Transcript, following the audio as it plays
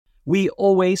We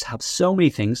always have so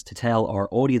many things to tell our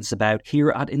audience about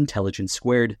here at Intelligence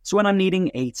Squared, so when I'm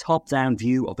needing a top-down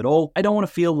view of it all, I don't want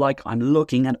to feel like I'm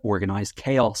looking at organised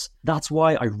chaos. That's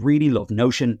why I really love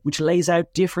Notion, which lays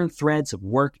out different threads of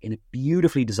work in a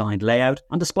beautifully designed layout,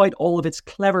 and despite all of its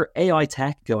clever AI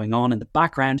tech going on in the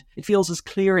background, it feels as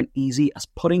clear and easy as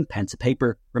putting pen to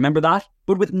paper. Remember that?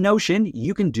 But with Notion,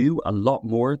 you can do a lot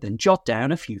more than jot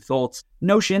down a few thoughts.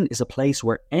 Notion is a place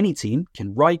where any team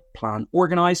can write, plan,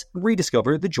 organise, and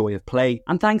rediscover the joy of play.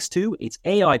 And thanks to its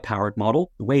AI-powered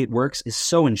model, the way it works is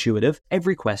so intuitive,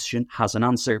 every question has an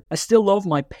answer. I still love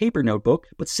my paper notebook,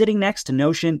 but sitting next to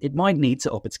Notion, it might need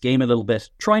to up its game a little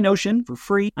bit. Try Notion for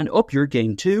free and up your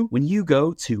game too when you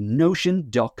go to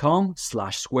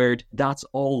notion.com/squared. That's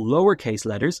all lowercase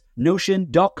letters,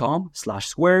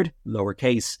 notion.com/squared,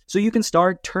 lowercase. So you can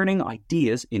start turning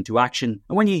ideas into action.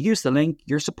 And when you use the link,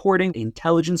 you're supporting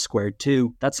Intelligence Squared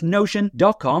too. That's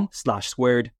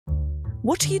notion.com/squared.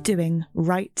 What are you doing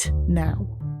right now?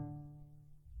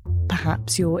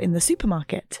 Perhaps you're in the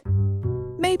supermarket.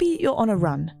 Maybe you're on a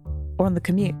run or on the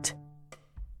commute.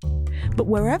 But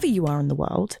wherever you are in the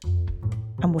world,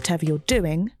 and whatever you're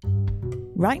doing,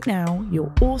 right now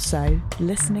you're also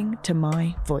listening to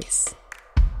my voice.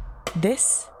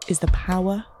 This is the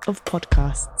power of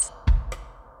podcasts.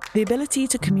 The ability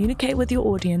to communicate with your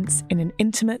audience in an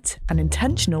intimate and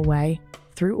intentional way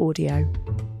through audio.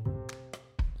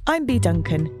 I'm Bea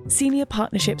Duncan, Senior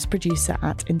Partnerships Producer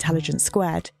at Intelligence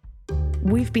Squared.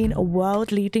 We've been a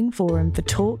world-leading forum for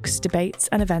talks, debates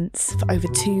and events for over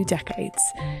 2 decades.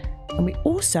 And we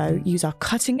also use our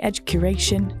cutting-edge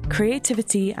curation,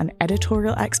 creativity and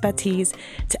editorial expertise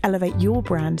to elevate your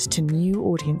brand to new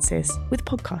audiences with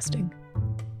podcasting.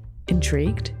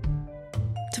 Intrigued?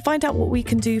 To find out what we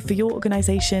can do for your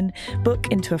organisation, book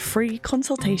into a free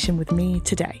consultation with me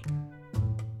today.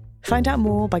 Find out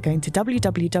more by going to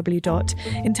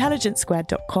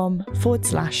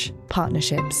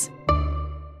www.intelligencesquared.com/partnerships.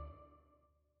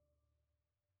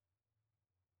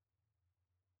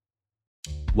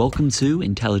 Welcome to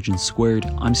Intelligence Squared.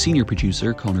 I'm Senior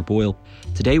Producer Conor Boyle.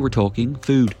 Today we're talking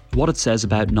food, what it says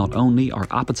about not only our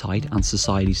appetite and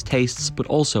society's tastes, but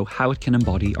also how it can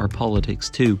embody our politics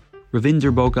too.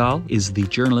 Ravinder Bhogal is the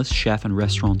journalist, chef and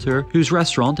restaurateur whose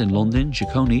restaurant in London,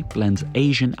 Jikoni, blends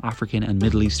Asian, African and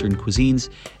Middle Eastern cuisines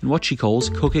in what she calls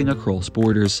cooking across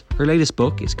borders. Her latest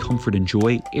book is Comfort and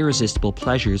Joy, Irresistible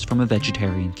Pleasures from a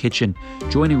Vegetarian Kitchen.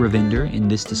 Joining Ravinder in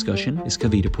this discussion is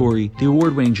Kavita Puri, the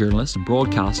award-winning journalist and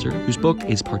broadcaster whose book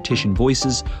is Partition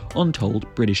Voices, Untold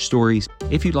British Stories.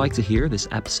 If you'd like to hear this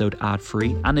episode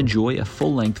ad-free and enjoy a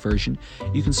full-length version,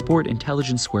 you can support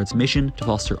Intelligence Squared's mission to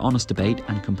foster honest debate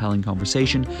and compelling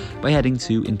conversation by heading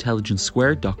to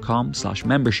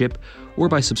intelligencesquared.com/membership or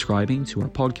by subscribing to our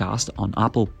podcast on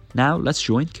Apple. Now let's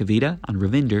join Kavita and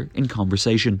Ravinder in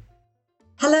conversation.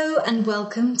 Hello and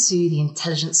welcome to the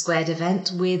Intelligence Squared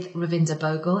event with Ravinder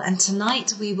Bhogal, and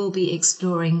tonight we will be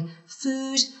exploring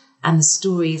food and the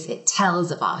stories it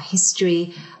tells of our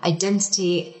history,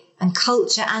 identity and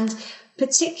culture, and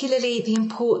particularly the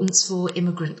importance for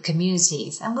immigrant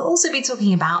communities. And we'll also be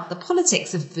talking about the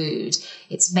politics of food,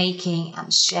 its making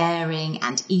and sharing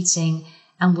and eating,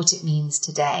 and what it means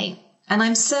today. And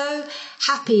I'm so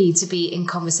happy to be in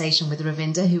conversation with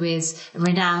Ravinder, who is a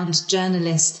renowned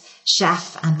journalist,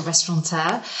 chef and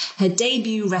restaurateur. Her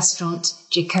debut restaurant,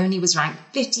 Jikoni, was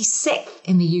ranked 56th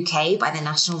in the UK by the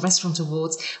National Restaurant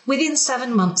Awards within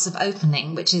 7 months of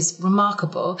opening, which is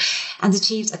remarkable, and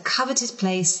achieved a coveted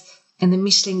place in the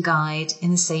Michelin Guide in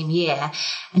the same year.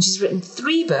 And she's written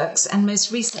 3 books, and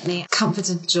most recently, Comfort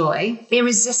and Joy,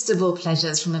 Irresistible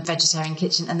Pleasures from a Vegetarian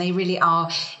Kitchen, and they really are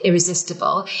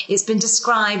irresistible. It's been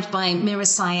described by Mira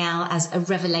Sayal as a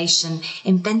revelation,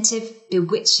 inventive,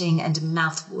 bewitching and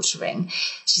mouth-watering.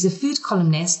 She's a food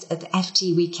columnist at the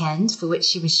FT Weekend, for which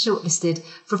she was shortlisted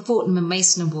for a Fortnum and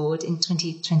Mason Award in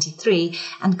 2023,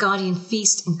 and Guardian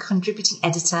Feast and contributing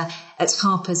editor at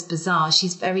Harper's Bazaar.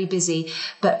 She's very busy,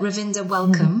 but Ravinder,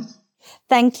 welcome.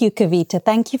 Thank you, Kavita.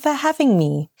 Thank you for having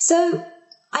me. So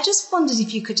I just wondered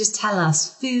if you could just tell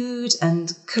us, food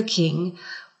and cooking,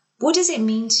 what does it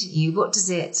mean to you? What does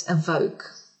it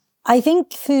evoke? I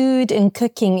think food and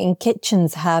cooking in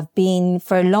kitchens have been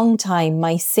for a long time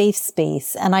my safe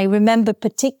space. And I remember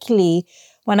particularly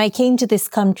when I came to this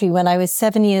country when I was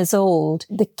 7 years old,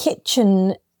 the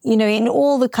kitchen, you know, in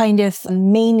all the kind of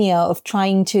mania of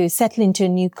trying to settle into a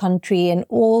new country and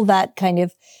all that kind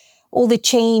of, all the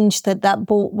change that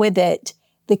brought with it,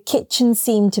 the kitchen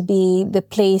seemed to be the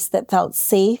place that felt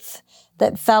safe,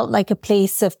 that felt like a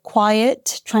place of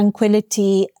quiet,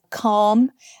 tranquility, calm,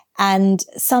 and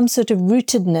some sort of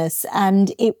rootedness.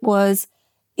 And it was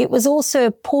it was also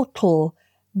a portal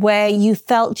where you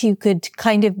felt you could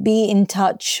kind of be in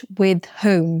touch with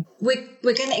home. We're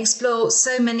going to explore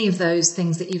so many of those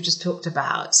things that you've just talked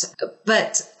about.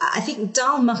 But I think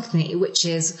dal makhni, which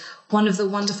is one of the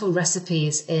wonderful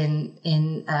recipes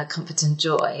in Comfort and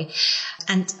Joy,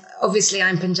 and obviously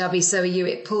I'm Punjabi, so are you.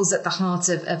 It pulls at the heart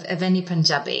of any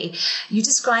Punjabi. You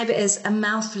describe it as a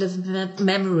mouthful of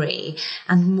memory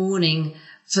and mourning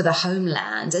for the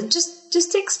homeland. And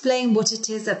just explain what it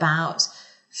is about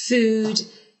food,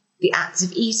 the act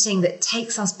of eating that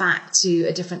takes us back to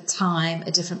a different time,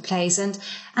 a different place, and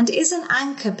is an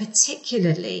anchor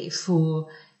particularly for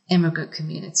immigrant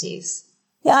communities.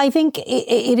 Yeah, I think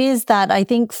it is that. I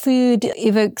think food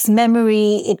evokes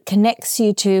memory. It connects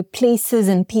you to places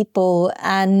and people.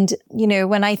 And, you know,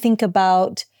 when I think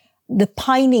about the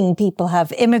pining people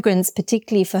have, immigrants,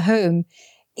 particularly for home,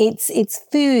 it's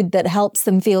food that helps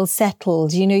them feel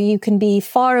settled. You know, you can be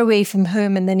far away from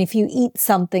home, and then if you eat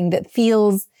something that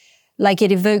feels like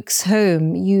it evokes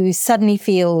home, you suddenly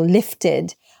feel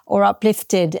lifted or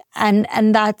uplifted. And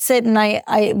that's it. And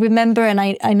I remember, and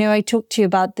I know I talked to you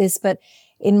about this, but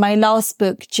in my last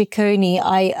book, Jikoni,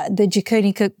 the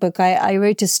Jikoni cookbook, I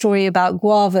wrote a story about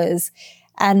guavas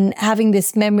and having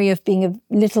this memory of being a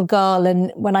little girl.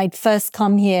 And when I'd first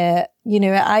come here, you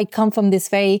know, I come from this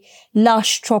very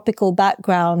lush tropical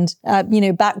background,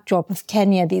 backdrop of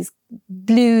Kenya, these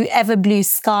blue, ever blue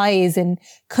skies and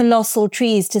colossal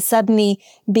trees, to suddenly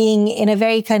being in a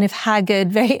very kind of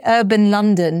haggard, very urban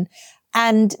London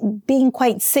and being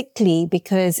quite sickly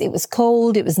because it was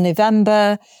cold. It was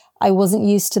November. I wasn't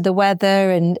used to the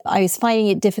weather and I was finding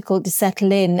it difficult to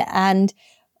settle in. And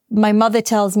my mother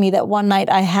tells me that one night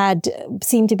I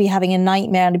seemed to be having a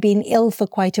nightmare and I'd been ill for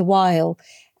quite a while.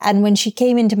 And when she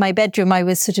came into my bedroom, I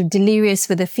was sort of delirious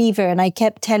with a fever, and I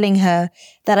kept telling her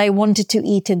that I wanted to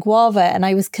eat a guava, and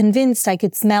I was convinced I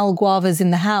could smell guavas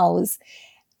in the house.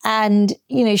 And,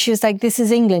 you know, she was like, this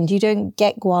is England. You don't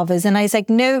get guavas. And I was like,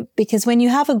 no, because when you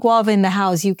have a guava in the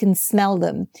house, you can smell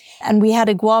them. And we had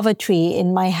a guava tree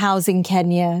in my house in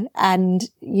Kenya. And,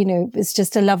 you know, it was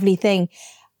just a lovely thing.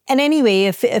 And anyway,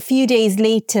 a few days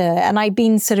later, and I'd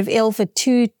been sort of ill for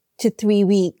 2 to 3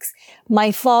 weeks,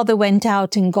 my father went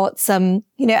out and got some,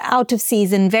 you know, out of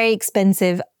season, very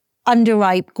expensive,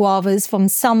 underripe guavas from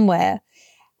somewhere.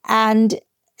 And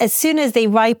as soon as they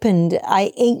ripened,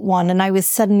 I ate one and I was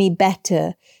suddenly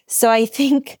better. So I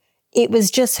think it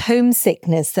was just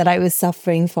homesickness that I was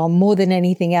suffering from more than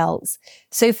anything else.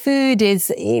 So food it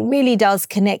really does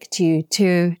connect you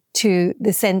to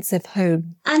the sense of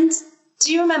home. And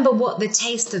do you remember what the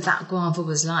taste of that guava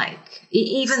was like,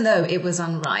 even though it was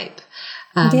unripe?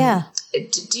 Yeah.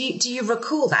 Do you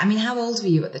recall that? I mean, how old were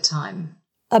you at the time?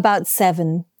 About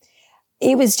 7.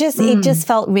 It was just, it just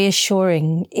felt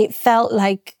reassuring. It felt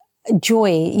like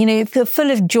joy, you know,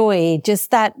 full of joy, just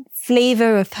that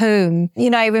flavor of home. You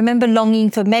know, I remember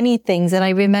longing for many things. And I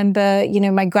remember, you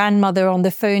know, my grandmother on the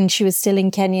phone, she was still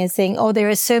in Kenya, saying, oh, there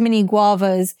are so many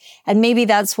guavas. And maybe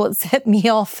that's what set me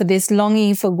off for this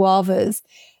longing for guavas.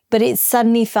 But it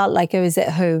suddenly felt like I was at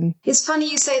home. It's funny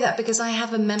you say that because I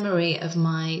have a memory of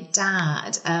my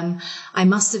dad. I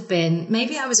must have been,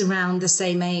 maybe I was around the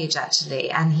same age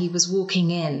actually, and he was walking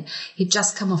in. He'd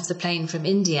just come off the plane from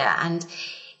India, and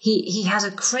he had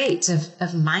a crate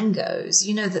of mangoes,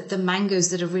 you know, the mangoes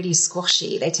that are really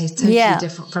squashy. They taste totally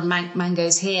different from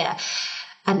mangoes here.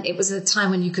 And it was a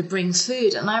time when you could bring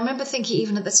food. And I remember thinking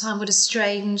even at the time, what a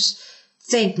strange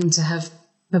thing to have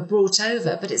brought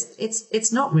over, but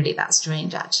it's not really that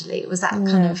strange actually. It was that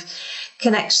kind of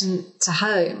connection to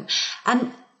home.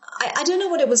 And I don't know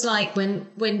what it was like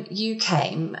when you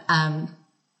came,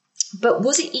 but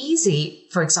was it easy,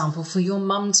 for example, for your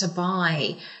mum to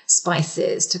buy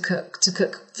spices to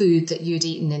cook food that you'd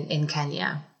eaten in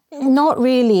Kenya? Not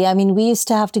really. I mean, we used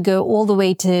to have to go all the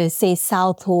way to, say,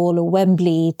 Southall or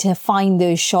Wembley to find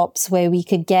those shops where we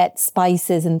could get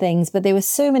spices and things. But there were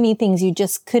so many things you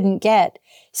just couldn't get.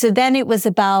 So then it was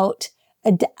about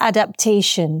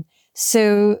adaptation.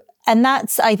 So, and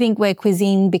that's, I think, where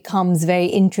cuisine becomes very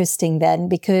interesting then,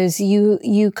 because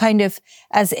you kind of,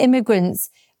 as immigrants,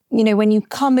 you know, when you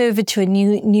come over to a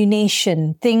new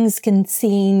nation, things can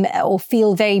seem or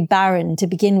feel very barren to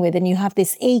begin with. And you have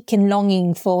this ache and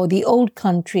longing for the old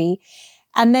country.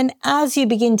 And then as you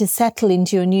begin to settle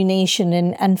into your new nation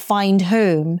and find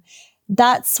home,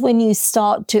 that's when you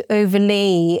start to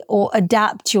overlay or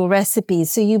adapt your recipes.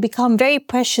 So you become very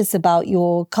precious about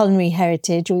your culinary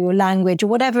heritage or your language or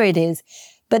whatever it is.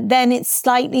 But then it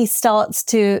slightly starts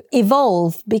to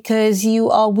evolve because you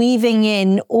are weaving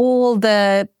in all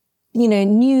the, you know,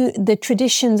 the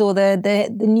traditions or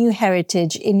the new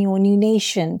heritage in your new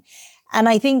nation. And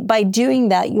I think by doing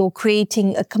that, you're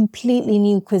creating a completely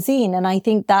new cuisine. And I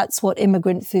think that's what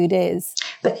immigrant food is.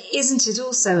 But isn't it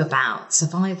also about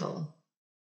survival?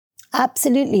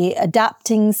 Absolutely.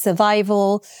 Adapting,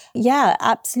 survival. Yeah,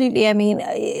 absolutely. I mean,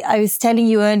 I was telling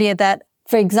you earlier that,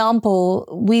 for example,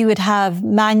 we would have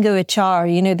mango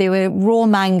achar. You know, there were raw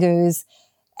mangoes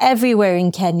everywhere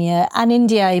in Kenya and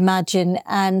India, I imagine,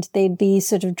 and they'd be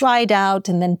sort of dried out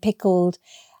and then pickled.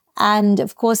 And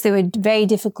of course, they were very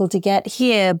difficult to get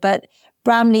here, but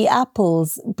Bramley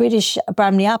apples, British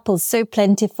Bramley apples, so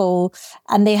plentiful,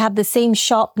 and they have the same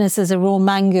sharpness as a raw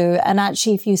mango. And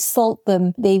actually, if you salt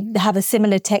them, they have a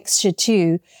similar texture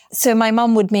too. So my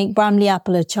mum would make Bramley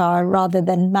apple achar rather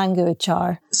than mango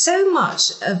achar. So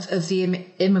much of the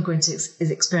immigrant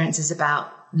experience is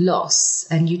about loss,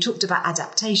 and you talked about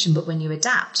adaptation, but when you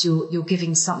adapt, you're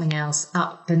giving something else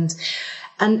up, and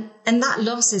that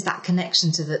loss is that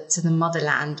connection to the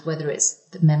motherland, whether it's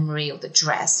the memory or the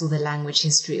dress or the language,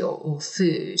 history or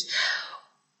food.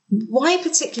 Why,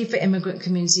 particularly for immigrant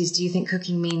communities, do you think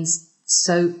cooking means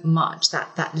so much,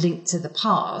 that link to the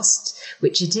past,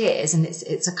 which it is, and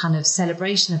it's a kind of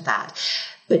celebration of that?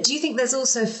 But do you think there's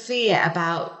also fear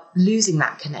about losing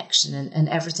that connection and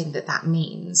everything that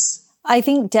means? I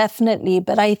think definitely,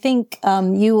 but I think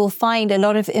you will find a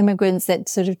lot of immigrants that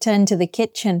sort of turn to the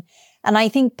kitchen. And I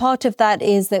think part of that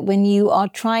is that when you are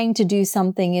trying to do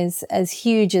something as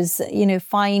huge as, you know,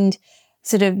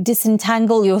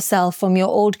 disentangle yourself from your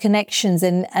old connections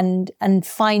and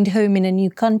find home in a new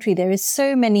country, there is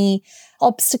so many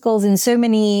obstacles and so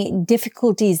many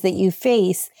difficulties that you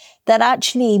face that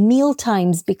actually meal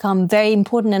times become very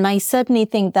important. And I certainly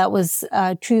think that was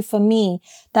true for me.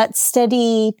 That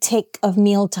steady tick of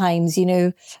meal times, you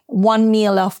know, one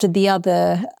meal after the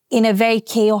other in a very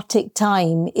chaotic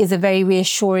time is a very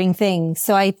reassuring thing.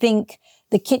 So I think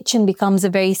the kitchen becomes a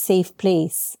very safe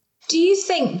place. Do you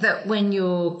think that when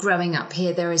you're growing up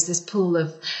here, there is this pool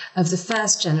of the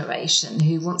first generation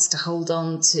who wants to hold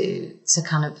on to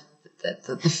kind of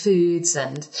the foods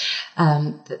and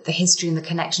the history and the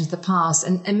connections to the past,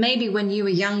 and maybe when you were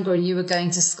younger and you were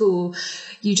going to school,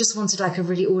 you just wanted like a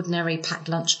really ordinary packed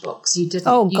lunchbox. You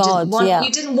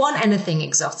didn't want anything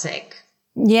exotic.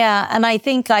 Yeah, and I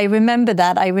think I remember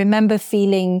that. I remember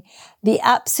feeling the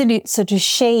absolute sort of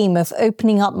shame of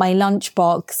opening up my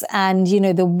lunchbox and, you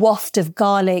know, the waft of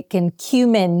garlic and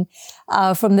cumin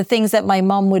from the things that my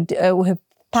mum would have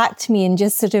packed me, and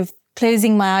just sort of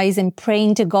closing my eyes and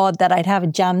praying to God that I'd have a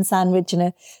jam sandwich and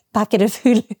a packet of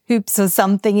hula hoops or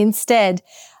something instead.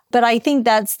 But I think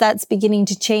that's beginning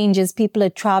to change as people are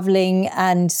traveling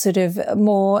and sort of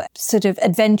more sort of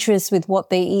adventurous with what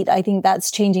they eat. I think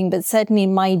that's changing. But certainly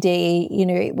in my day, you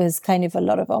know, it was kind of a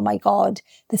lot of, oh my God,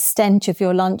 the stench of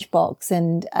your lunchbox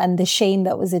and the shame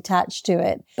that was attached to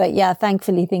it. But yeah,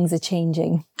 thankfully things are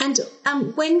changing. And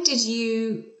when did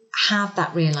you have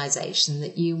that realization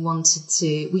that you wanted to,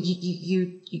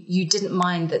 you didn't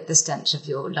mind the stench of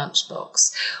your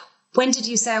lunchbox? When did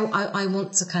you say, I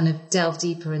want to kind of delve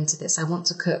deeper into this? I want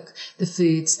to cook the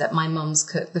foods that my mum's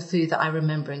cooked, the food that I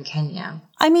remember in Kenya.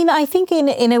 I mean, I think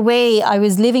in a way I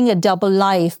was living a double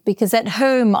life, because at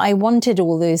home I wanted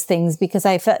all those things because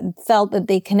I felt that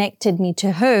they connected me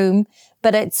to home.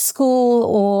 But at school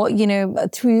or, you know,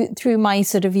 through my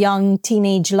sort of young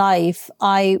teenage life,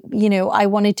 I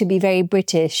wanted to be very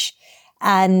British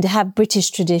and have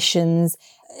British traditions.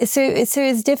 So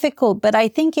it's difficult, but I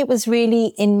think it was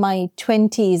really in my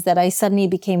 20s that I suddenly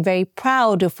became very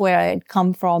proud of where I had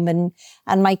come from and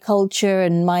my culture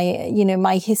and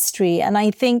my history. And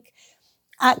I think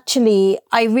actually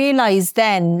I realized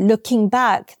then, looking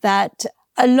back, that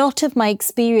a lot of my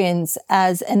experience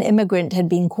as an immigrant had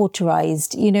been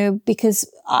cauterized, you know, because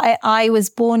I was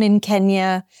born in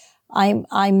Kenya.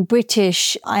 I'm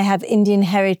British. I have Indian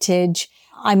heritage.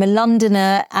 I'm a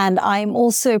Londoner, and I'm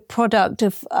also a product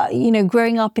of,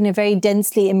 growing up in a very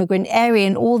densely immigrant area,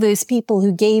 and all those people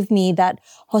who gave me that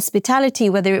hospitality,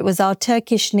 whether it was our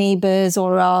Turkish neighbors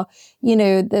or our,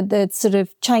 the sort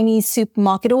of Chinese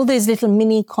supermarket, all those little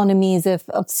mini economies of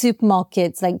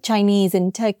supermarkets like Chinese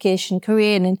and Turkish and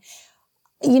Korean. And,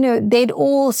 they'd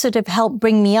all sort of helped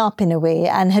bring me up in a way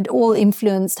and had all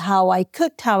influenced how I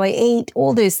cooked, how I ate,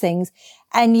 all those things.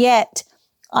 And yet,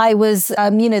 I was,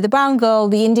 the brown girl,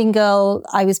 the Indian girl,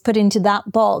 I was put into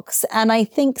that box. And I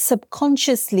think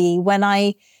subconsciously, when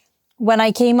I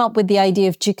came up with the idea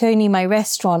of Jikoni, my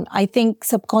restaurant, I think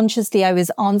subconsciously I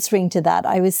was answering to that.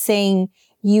 I was saying,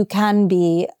 you can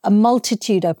be a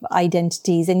multitude of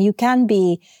identities, and you can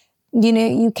be, they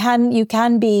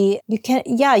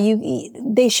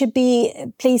should be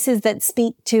places that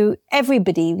speak to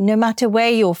everybody, no matter where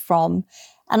you're from.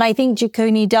 And I think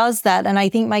Jaconi does that. And I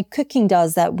think my cooking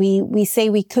does that. We say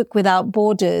we cook without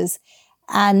borders.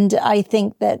 And I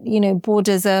think that,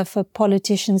 borders are for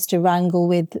politicians to wrangle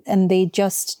with, and they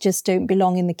just don't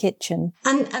belong in the kitchen.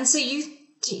 And so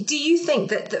do you think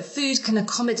that food can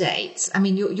accommodate? I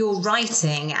mean, your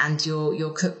writing and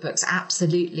your cookbooks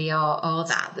absolutely are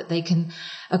that they can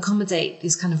accommodate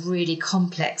this kind of really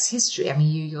complex history. I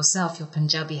mean, you yourself, your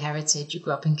Punjabi heritage, you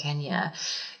grew up in Kenya,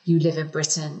 you live in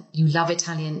Britain, you love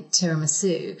Italian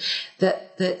tiramisu,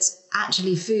 that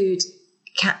actually food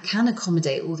can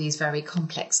accommodate all these very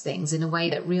complex things in a way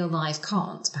that real life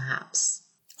can't, perhaps.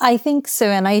 I think so.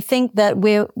 And I think that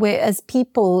we're as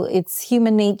people, it's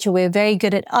human nature. We're very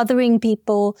good at othering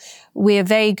people. We're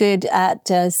very good at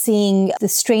seeing the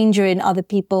stranger in other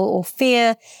people or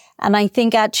fear. And I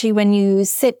think actually when you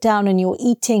sit down and you're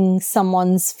eating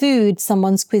someone's food,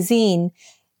 someone's cuisine,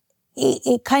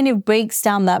 it kind of breaks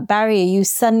down that barrier. You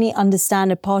suddenly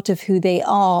understand a part of who they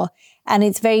are. And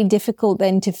it's very difficult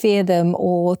then to fear them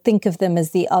or think of them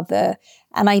as the other.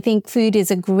 And I think food is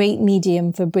a great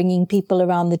medium for bringing people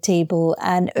around the table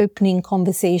and opening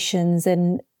conversations.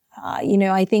 And,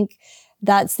 I think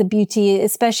that's the beauty,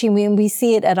 especially when we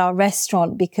see it at our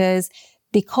restaurant, because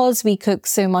we cook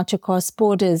so much across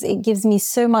borders, it gives me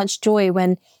so much joy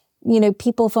when,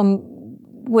 people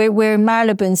we're in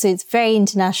Marylebone, so it's very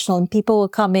international, and people will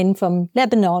come in from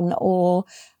Lebanon or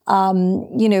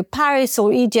Paris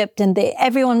or Egypt, and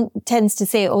everyone tends to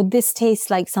say, oh, this tastes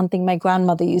like something my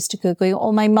grandmother used to cook,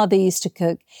 or my mother used to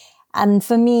cook. And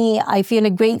for me, I feel a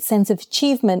great sense of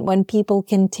achievement when people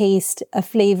can taste a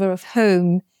flavor of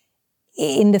home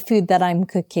in the food that I'm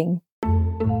cooking.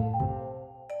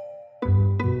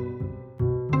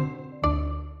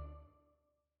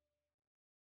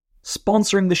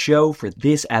 Sponsoring the show for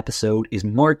this episode is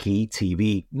Marquee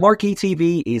TV. Marquee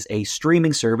TV is a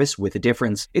streaming service with a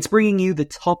difference. It's bringing you the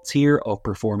top tier of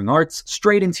performing arts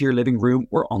straight into your living room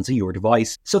or onto your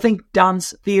device. So think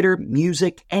dance, theatre,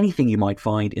 music, anything you might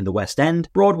find in the West End,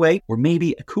 Broadway, or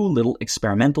maybe a cool little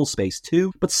experimental space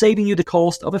too, but saving you the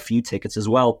cost of a few tickets as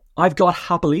well. I've got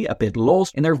happily a bit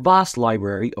lost in their vast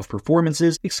library of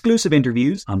performances, exclusive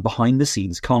interviews, and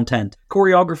behind-the-scenes content.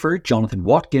 Choreographer Jonathan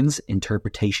Watkins'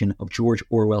 interpretation of George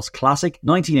Orwell's classic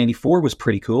 1984 was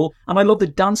pretty cool, and I love the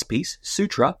dance piece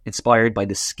Sutra, inspired by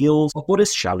the skills of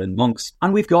Buddhist Shaolin monks.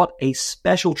 And we've got a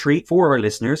special treat for our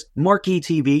listeners. Marquee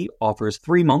TV offers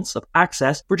 3 months of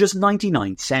access for just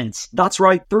 99 cents. That's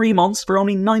right, 3 months for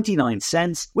only 99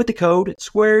 cents with the code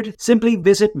SQUARED. Simply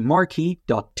visit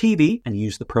marquee.tv and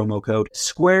use the promo code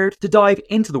SQUARED to dive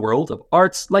into the world of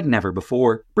arts like never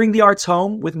before. Bring the arts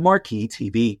home with Marquee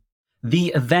TV.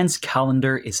 The events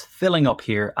calendar is filling up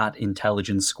here at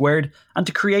Intelligence Squared, and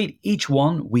to create each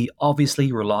one, we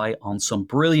obviously rely on some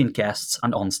brilliant guests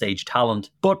and onstage talent.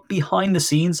 But behind the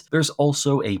scenes, there's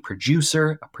also a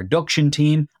producer, a production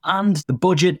team, and the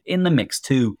budget in the mix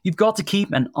too. You've got to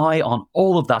keep an eye on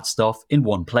all of that stuff in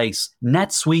one place.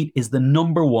 NetSuite is the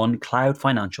 #1 cloud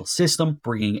financial system,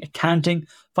 bringing accounting,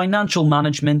 financial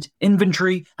management,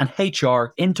 inventory, and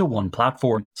HR into one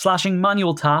platform, slashing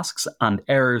manual tasks and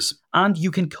errors. And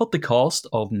you can cut the cost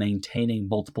of maintaining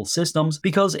multiple systems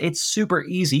because it's super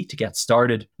easy to get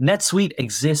started. NetSuite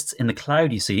exists in the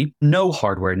cloud, you see, no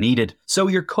hardware needed, so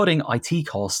you're cutting IT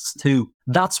costs too.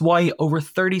 That's why over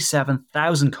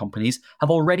 37,000 companies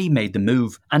have already made the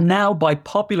move. And now, by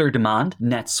popular demand,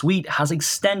 NetSuite has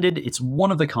extended its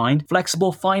one-of-a-kind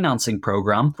flexible financing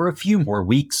program for a few more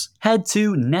weeks. Head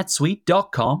to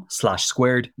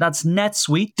netsuite.com/squared. That's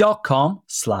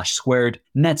netsuite.com/squared.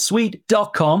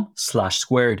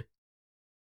 netsuite.com/squared.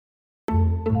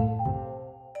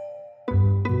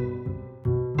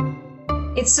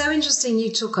 It's so interesting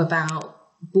you talk about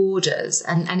borders,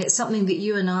 and it's something that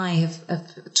you and I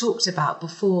have talked about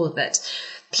before, that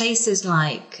places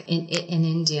like in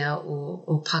India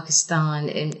or Pakistan,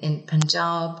 in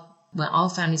Punjab, where our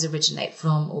families originate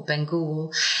from, or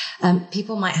Bengal,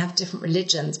 people might have different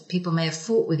religions, people may have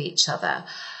fought with each other,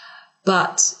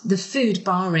 but the food,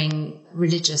 barring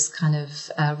religious kind of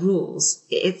rules,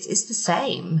 it's the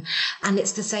same. And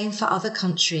it's the same for other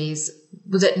countries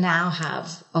that now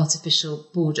have artificial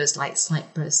borders like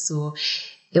Cyprus or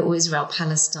Israel,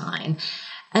 Palestine.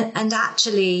 And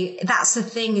actually, that's the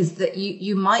thing, is that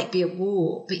you might be at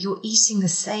war, but you're eating the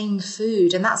same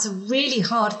food. And that's a really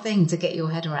hard thing to get your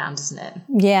head around, isn't it?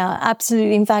 Yeah,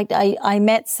 absolutely. In fact, I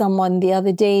met someone the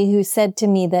other day who said to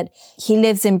me that he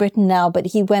lives in Britain now, but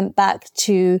he went back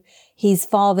to his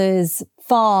father's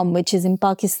farm, which is in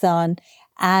Pakistan.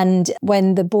 And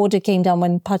when the border came down,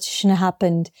 when partition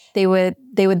happened, they were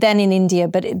then in India,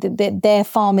 but their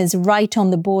farm is right on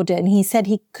the border. And he said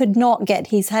he could not get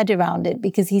his head around it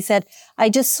because he said, I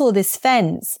just saw this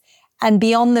fence. And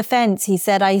beyond the fence, he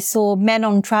said, I saw men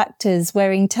on tractors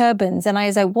wearing turbans. And I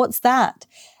was like, what's that?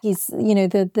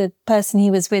 The person he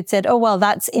was with said, oh, well,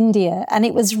 that's India. And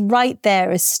it was right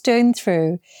there, a stone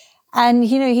throw. And,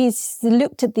 he's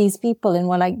looked at these people and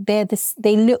were like,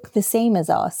 they look the same as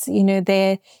us.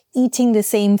 They're eating the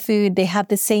same food. They have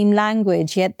the same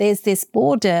language, yet there's this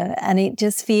border and it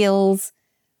just feels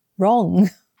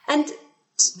wrong. And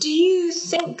do you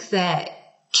think there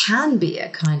can be a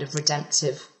kind of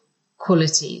redemptive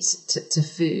quality to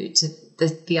food, to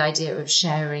the idea of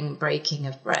sharing, breaking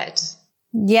of bread?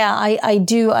 Yeah, I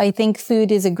do. I think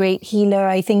food is a great healer.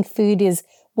 I think food is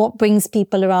what brings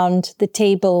people around the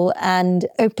table and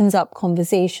opens up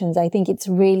conversations. I think it's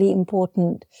really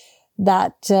important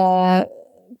that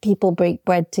people break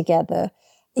bread together.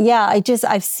 Yeah,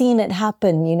 I've seen it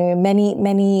happen,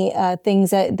 many things.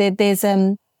 There's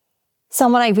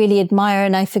someone I really admire,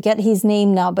 and I forget his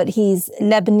name now, but he's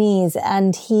Lebanese,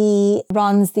 and he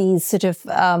runs these sort of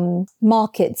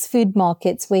food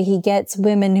markets, where he gets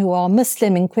women who are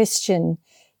Muslim and Christian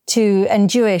and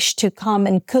Jewish to come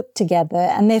and cook together.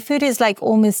 And their food is like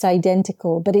almost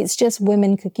identical, but it's just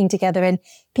women cooking together, and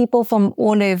people from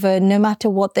all over, no matter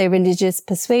what their religious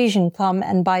persuasion, come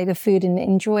and buy the food and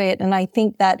enjoy it. And I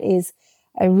think that is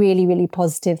a really, really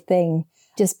positive thing.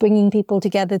 Just bringing people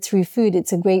together through food.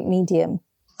 It's a great medium.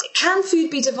 Can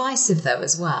food be divisive though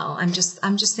as well? I'm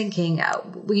just thinking,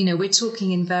 we're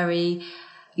talking in very,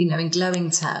 in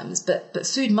glowing terms, but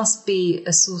food must be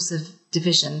a source of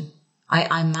division,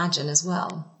 I imagine, as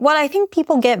well. Well, I think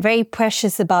people get very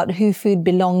precious about who food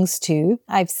belongs to.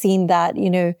 I've seen that,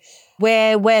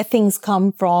 where things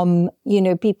come from,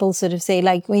 people sort of say,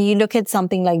 like, when you look at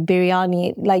something like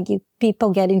biryani,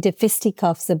 people get into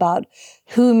fisticuffs about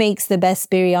who makes the best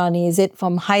biryani. Is it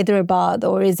from Hyderabad,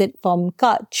 or is it from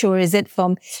Kutch, or is it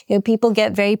from, people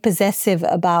get very possessive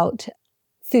about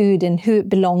food and who it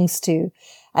belongs to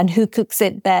and who cooks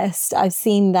it best. I've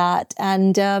seen that.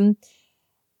 And,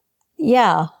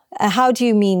 yeah. How do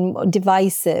you mean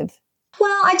divisive?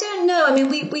 Well, I don't know.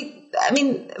 I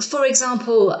mean, for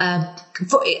example,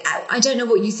 I don't know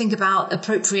what you think about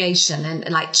appropriation and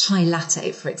like chai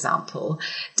latte, for example.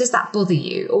 Does that bother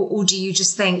you? Or do you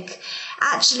just think,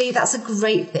 actually, that's a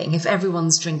great thing if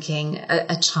everyone's drinking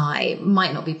a chai?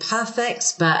 Might not be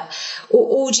perfect,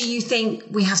 or do you think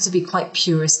we have to be quite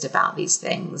purist about these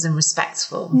things and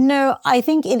respectful? No, I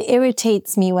think it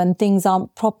irritates me when things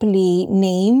aren't properly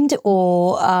named,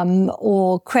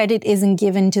 or credit isn't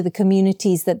given to the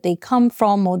communities that they come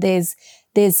from, or there's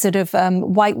sort of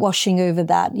whitewashing over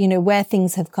that, where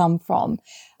things have come from.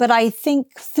 But I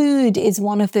think food is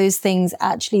one of those things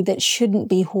actually that shouldn't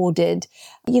be hoarded.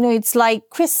 It's like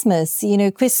Christmas.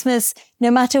 Christmas, no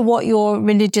matter what your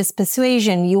religious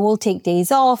persuasion, you all take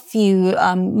days off. You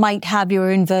might have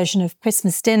your own version of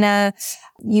Christmas dinner.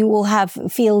 You will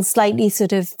feel slightly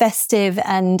sort of festive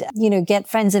and, get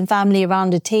friends and family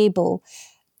around a table.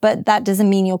 But that doesn't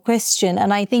mean you're Christian.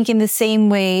 And I think in the same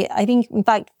way, in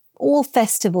fact, all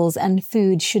festivals and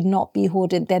food should not be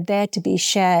hoarded. They're there to be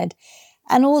shared.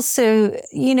 And also,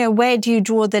 where do you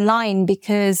draw the line?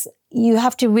 Because you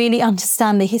have to really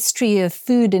understand the history of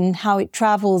food and how it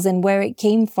travels and where it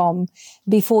came from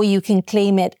before you can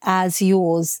claim it as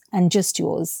yours and just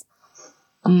yours.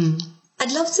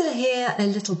 I'd love to hear a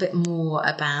little bit more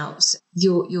about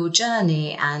your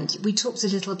journey. And we talked a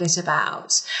little bit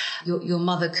about your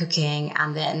mother cooking,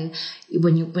 and then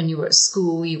when you were at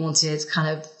school, you wanted kind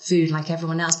of food like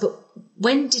everyone else. But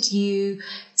when did you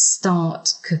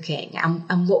start cooking,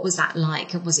 and what was that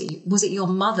like? Was it your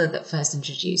mother that first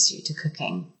introduced you to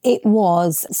cooking? It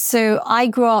was. So I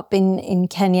grew up in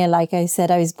Kenya. Like I said,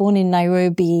 I was born in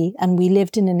Nairobi, and we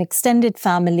lived in an extended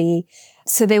family.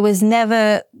 So there was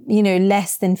never,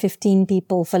 less than 15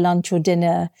 people for lunch or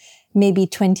dinner, maybe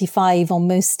 25 on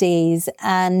most days.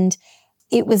 And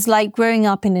it was like growing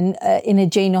up in a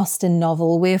Jane Austen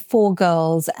novel. We're 4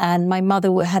 girls, and my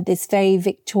mother had this very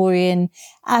Victorian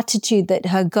attitude that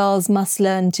her girls must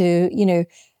learn to,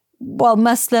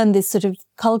 must learn this sort of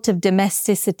cult of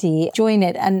domesticity, join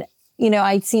it. And,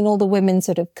 I'd seen all the women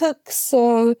sort of cook,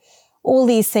 so all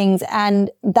these things. And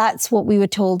that's what we were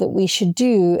told that we should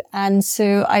do. And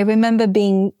so I remember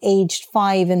being aged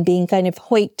 5 and being kind of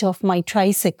hoiked off my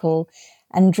tricycle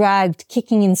and dragged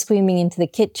kicking and screaming into the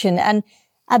kitchen. And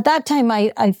at that time,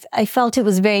 I felt it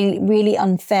was really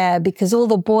unfair, because all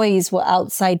the boys were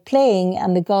outside playing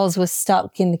and the girls were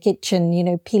stuck in the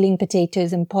kitchen, peeling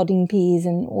potatoes and podding peas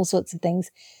and all sorts of things.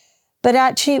 But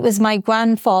actually, it was my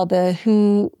grandfather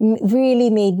who really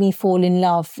made me fall in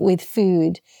love with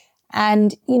food.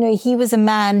 And, he was a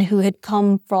man who had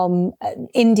come from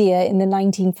India in the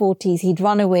 1940s. He'd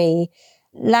run away,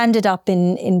 landed up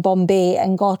in Bombay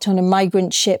and got on a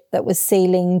migrant ship that was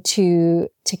sailing to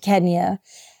Kenya.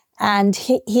 And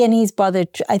he and his brother,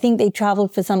 I think they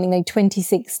traveled for something like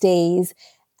 26 days.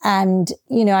 And,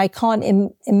 I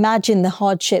can't imagine the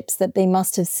hardships that they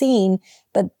must have seen,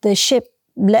 but the ship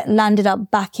landed up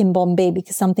back in Bombay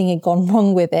because something had gone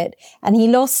wrong with it. And he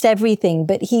lost everything,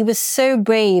 but he was so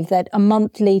brave that a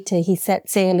month later he set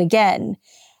sail again.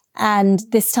 And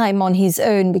this time on his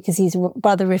own because his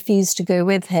brother refused to go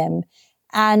with him.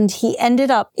 And he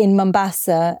ended up in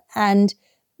Mombasa. And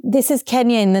this is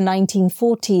Kenya in the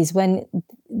 1940s when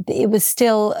it was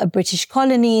still a British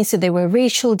colony. So there were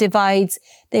racial divides,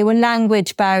 there were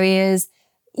language barriers,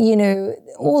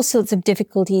 all sorts of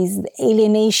difficulties,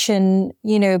 alienation,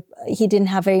 he didn't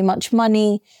have very much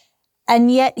money.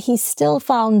 And yet he still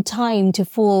found time to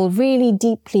fall really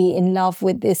deeply in love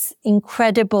with this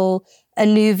incredible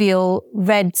alluvial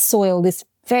red soil, this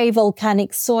very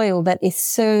volcanic soil that is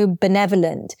so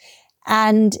benevolent.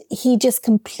 And he just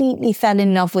completely fell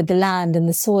in love with the land and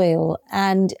the soil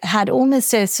and had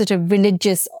almost a sort of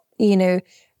religious,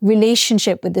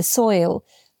 relationship with the soil.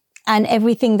 And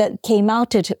everything that came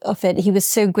out of it, he was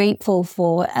so grateful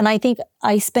for. And I think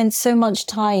I spent so much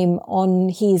time on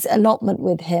his allotment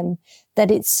with him that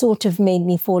it sort of made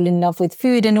me fall in love with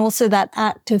food. And also that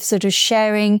act of sort of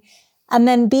sharing. And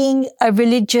then being a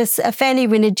fairly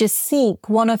religious Sikh,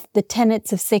 one of the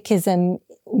tenets of Sikhism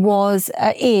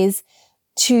is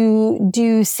to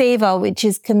do seva, which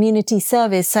is community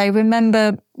service. So I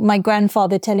remember my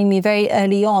grandfather telling me very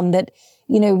early on that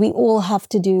we all have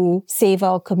to do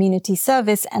seva or community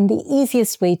service. And the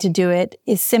easiest way to do it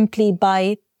is simply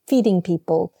by feeding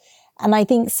people. And I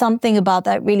think something about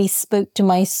that really spoke to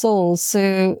my soul.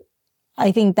 So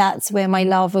I think that's where my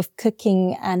love of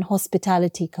cooking and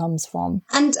hospitality comes from.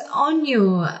 And on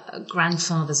your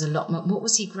grandfather's allotment, what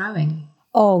was he growing?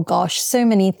 Oh gosh, so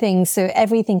many things. So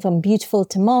everything from beautiful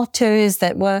tomatoes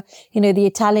that were, the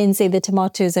Italians say the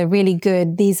tomatoes are really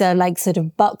good. These are like sort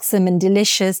of buxom and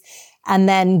delicious. And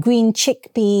then green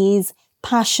chickpeas,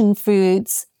 passion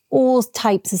fruits, all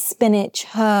types of spinach,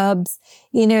 herbs.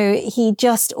 He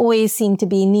just always seemed to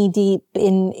be knee deep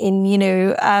in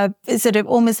sort of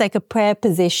almost like a prayer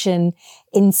position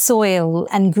in soil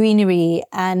and greenery.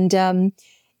 And,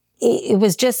 it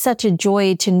was just such a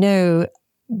joy to know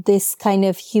this kind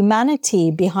of humanity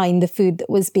behind the food that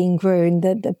was being grown,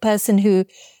 the person who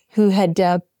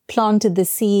had planted the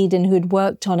seed and who had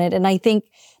worked on it. And I think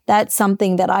that's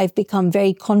something that I've become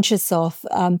very conscious of,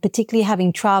 particularly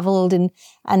having traveled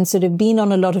and sort of been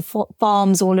on a lot of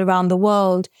farms all around the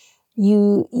world.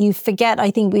 You forget,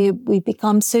 I think we've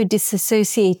become so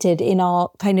disassociated in our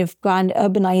kind of grand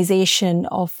urbanization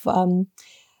of,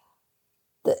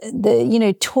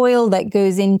 the toil that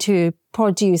goes into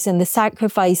produce and the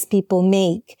sacrifice people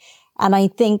make. And I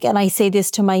think, and I say this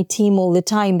to my team all the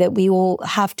time, that we all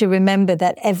have to remember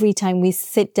that every time we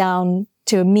sit down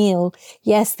to a meal,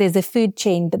 yes, there's a food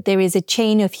chain, but there is a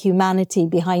chain of humanity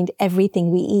behind everything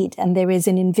we eat. And there is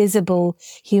an invisible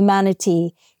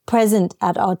humanity present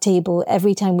at our table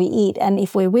every time we eat. And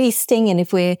if we're wasting and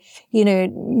if we're,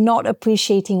 not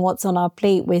appreciating what's on our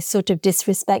plate, we're sort of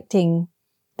disrespecting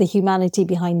the humanity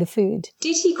behind the food.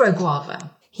 Did he grow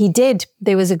guava? He did.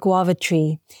 There was a guava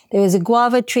tree. There was a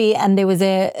guava tree and there was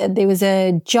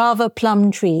a Java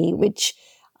plum tree, which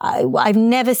I've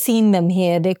never seen them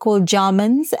here. They're called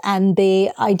jamans, and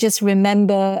I just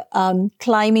remember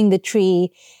climbing the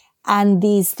tree, and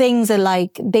these things are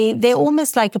like, they're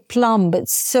almost like a plum,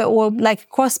 or like a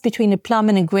cross between a plum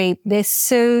and a grape. They're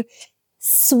so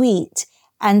sweet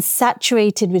and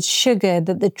saturated with sugar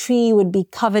that the tree would be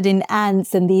covered in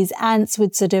ants, and these ants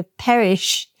would sort of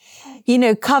perish,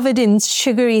 covered in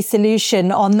sugary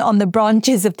solution on the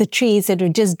branches of the trees that were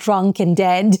just drunk and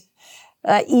dead.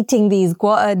 Eating these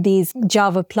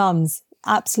Java plums.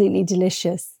 Absolutely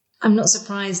delicious. I'm not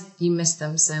surprised you missed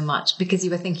them so much because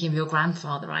you were thinking of your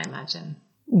grandfather, I imagine.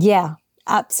 Yeah,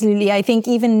 absolutely. I think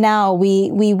even now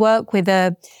we work with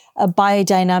a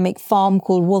biodynamic farm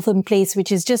called Waltham Place,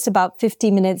 which is just about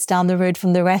 50 minutes down the road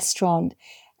from the restaurant.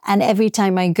 And every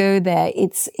time I go there,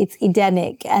 it's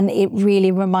Edenic, and it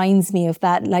really reminds me of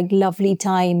that lovely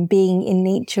time being in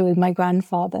nature with my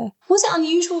grandfather. Was it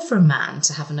unusual for a man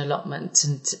to have an allotment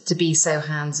and to be so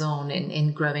hands-on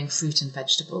in growing fruit and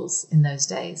vegetables in those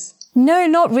days? No,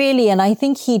 not really. And I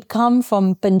think he'd come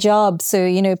from Punjab. So,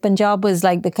 Punjab was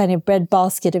like the kind of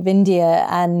breadbasket of India,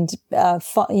 and,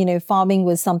 farming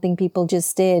was something people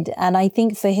just did. And I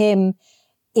think for him,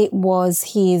 it was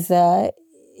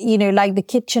like the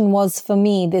kitchen was for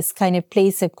me, this kind of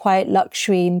place of quiet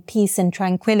luxury and peace and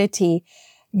tranquility.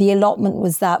 The allotment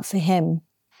was that for him.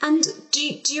 And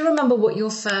do you remember what your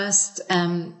first,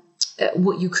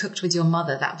 what you cooked with your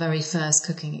mother, that very first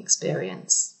cooking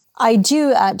experience? I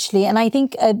do, actually. And I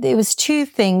think it was two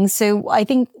things. So I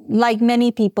think, like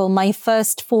many people, my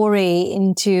first foray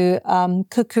into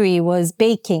cookery was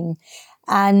baking.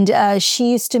 And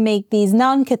she used to make these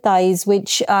naan katais,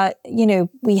 which,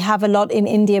 we have a lot in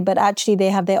India, but actually they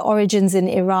have their origins in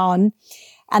Iran.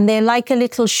 And they're like a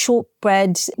little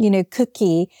shortbread,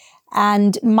 cookie.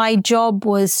 And my job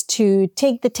was to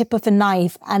take the tip of a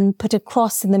knife and put a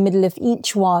cross in the middle of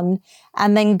each one,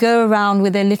 and then go around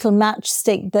with a little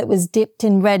matchstick that was dipped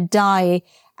in red dye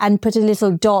and put a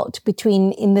little dot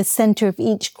in the center of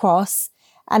each cross.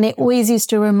 And it always used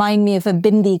to remind me of a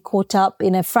bindi caught up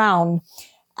in a frown.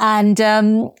 And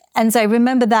so I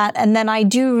remember that. And then I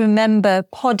do remember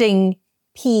podding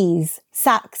peas,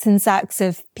 sacks and sacks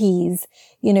of peas.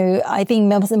 I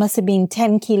think it must have been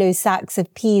 10 kilo sacks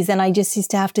of peas. And I just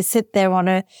used to have to sit there on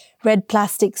a red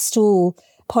plastic stool,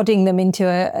 podding them into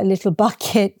a little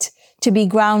bucket to be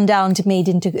ground down to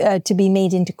be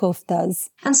made into koftas.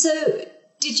 And so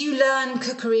did you learn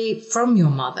cookery from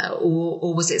your mother,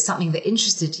 or was it something that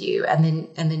interested you and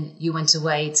then you went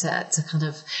away to kind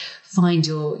of find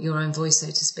your own voice, so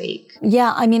to speak?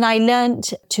 Yeah, I mean, I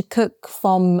learned to cook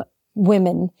from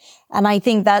women. And I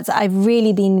think I've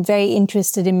really been very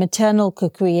interested in maternal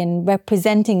cookery and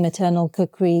representing maternal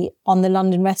cookery on the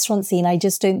London restaurant scene. I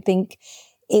just don't think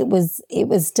it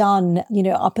was done,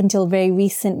 up until very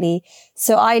recently.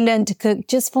 So I learned to cook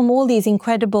just from all these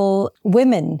incredible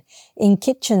women in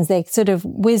kitchens, their sort of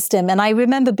wisdom. And I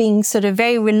remember being sort of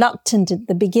very reluctant at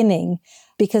the beginning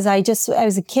because I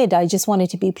was a kid. I just wanted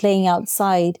to be playing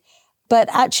outside. But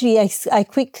actually, I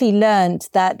quickly learned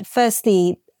that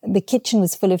firstly, the kitchen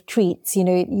was full of treats.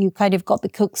 You kind of got the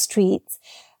cook's treats.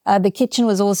 The kitchen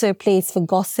was also a place for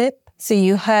gossip. So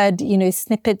you heard,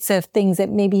 snippets of things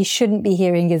that maybe you shouldn't be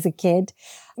hearing as a kid.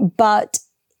 But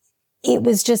it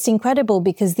was just incredible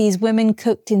because these women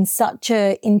cooked in such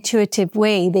a intuitive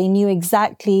way. They knew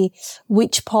exactly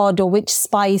which pod or which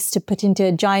spice to put into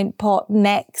a giant pot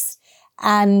next.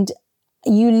 And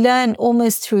you learn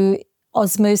almost through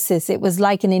osmosis. It was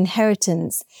like an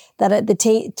inheritance that at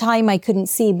the time I couldn't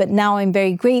see, but now I'm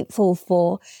very grateful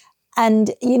for.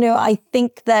 And, I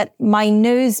think that my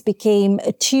nose became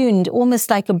attuned almost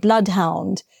like a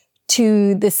bloodhound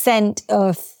to the scent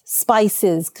of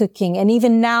spices cooking. And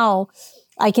even now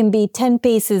I can be 10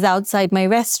 paces outside my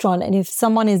restaurant. And if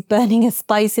someone is burning a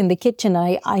spice in the kitchen,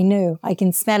 I know, I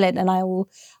can smell it, and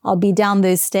I'll be down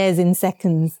those stairs in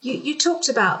seconds. You talked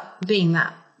about being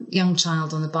that young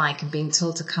child on the bike and being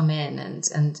told to come in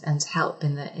and help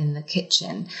in the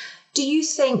kitchen. Do you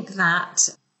think that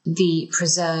the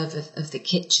preserve of the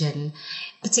kitchen,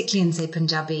 particularly in, say,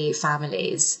 Punjabi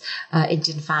families,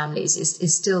 Indian families,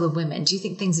 is still the women? Do you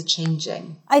think things are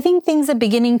changing? I think things are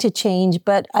beginning to change,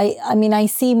 but I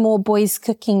see more boys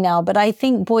cooking now, but I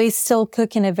think boys still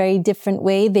cook in a very different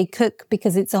way. They cook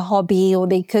because it's a hobby, or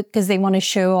they cook because they want to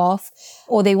show off,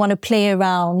 or they want to play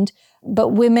around. But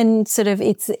women sort of,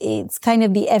 it's kind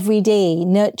of the everyday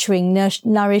nurturing,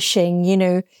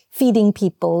 nourishing, feeding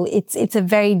people. It's a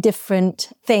very different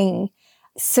thing.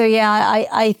 So yeah,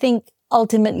 I think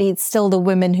ultimately it's still the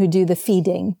women who do the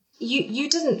feeding. You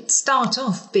didn't start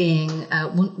off being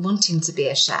wanting to be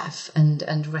a chef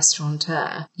and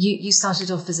restaurateur. You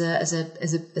started off as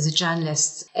a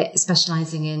journalist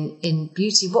specializing in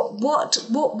beauty. What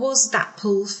was that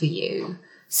pull for you?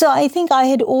 So I think I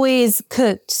had always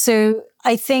cooked. So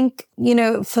I think,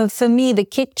 for me, the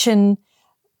kitchen,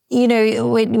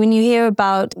 when you hear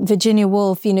about Virginia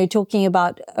Woolf, talking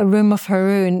about a room of her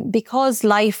own, because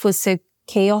life was so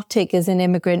chaotic as an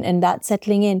immigrant and that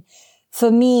settling in, for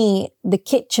me, the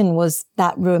kitchen was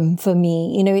that room for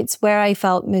me. It's where I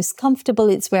felt most comfortable.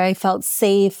 It's where I felt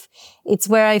safe. It's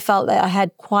where I felt that I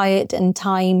had quiet and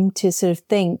time to sort of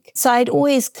think. So I'd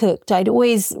always cooked. I'd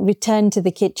always returned to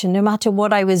the kitchen, no matter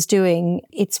what I was doing.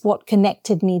 It's what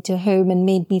connected me to home and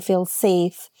made me feel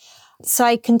safe. So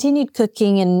I continued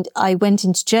cooking and I went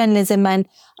into journalism, and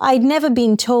I'd never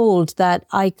been told that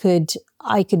I could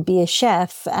be a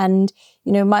chef. And,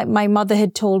 my mother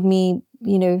had told me,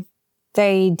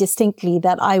 very distinctly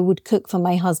that I would cook for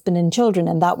my husband and children,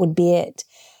 and that would be it.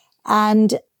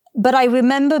 But I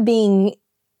remember being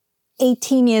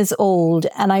 18 years old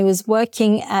and I was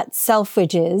working at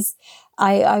Selfridges.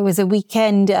 I was a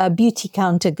weekend beauty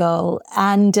counter girl,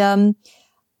 and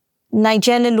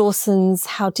Nigella Lawson's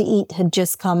How to Eat had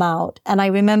just come out. And I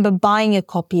remember buying a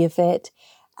copy of it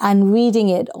and reading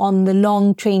it on the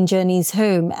long train journeys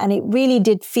home. And it really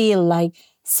did feel like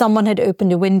someone had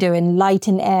opened a window and light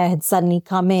and air had suddenly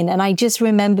come in. And I just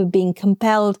remember being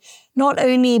compelled not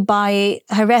only by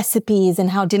her recipes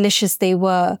and how delicious they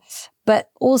were,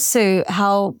 but also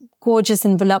how gorgeous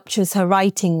and voluptuous her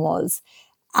writing was.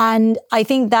 And I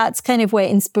think that's kind of where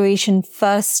inspiration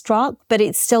first struck, but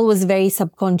it still was very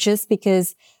subconscious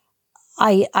because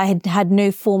I had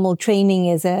no formal training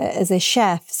as a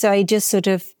chef. So I just sort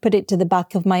of put it to the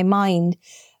back of my mind.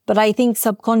 But I think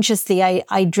subconsciously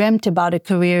I dreamt about a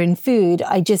career in food.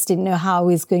 I just didn't know how I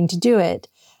was going to do it.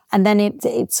 And then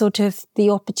it sort of, the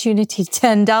opportunity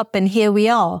turned up and here we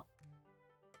are.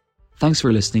 Thanks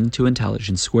for listening to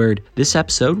Intelligence Squared. This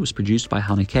episode was produced by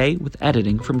Hannah Kay with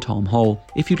editing from Tom Hall.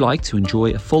 If you'd like to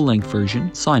enjoy a full-length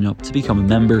version, sign up to become a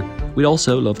member. We'd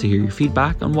also love to hear your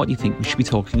feedback on what you think we should be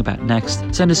talking about next.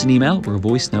 Send us an email or a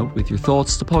voice note with your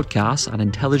thoughts to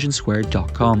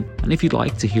podcast@intelligencesquared.com. And if you'd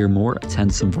like to hear more,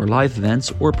 attend some of our live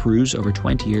events, or peruse over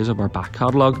 20 years of our back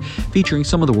catalogue featuring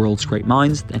some of the world's great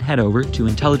minds, then head over to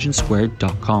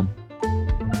intelligencesquared.com.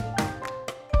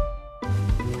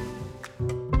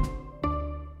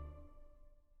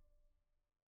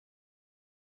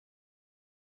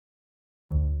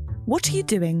 What are you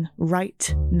doing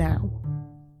right now?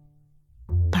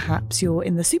 Perhaps you're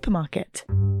in the supermarket.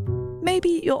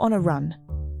 Maybe you're on a run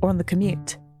or on the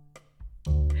commute.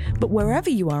 But wherever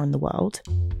you are in the world,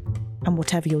 and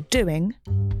whatever you're doing,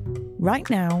 right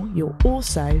now you're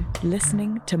also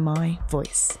listening to my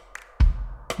voice.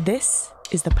 This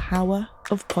is the power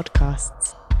of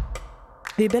podcasts.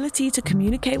 The ability to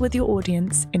communicate with your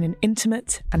audience in an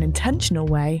intimate and intentional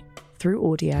way through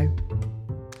audio.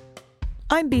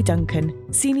 I'm Bea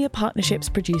Duncan, Senior Partnerships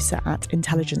Producer at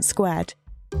Intelligence Squared.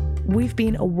 We've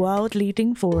been a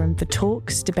world-leading forum for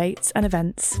talks, debates and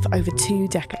events for over 2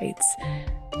 decades.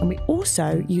 And we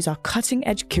also use our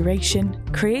cutting-edge curation,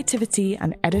 creativity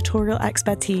and editorial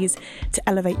expertise to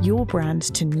elevate your brand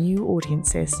to new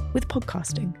audiences with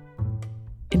podcasting.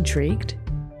 Intrigued?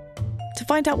 To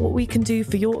find out what we can do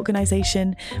for your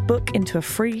organisation, book into a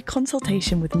free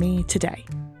consultation with me today.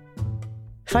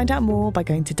 Find out more by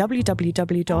going to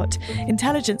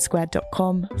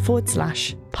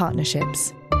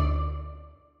www.intelligencesquared.com/partnerships.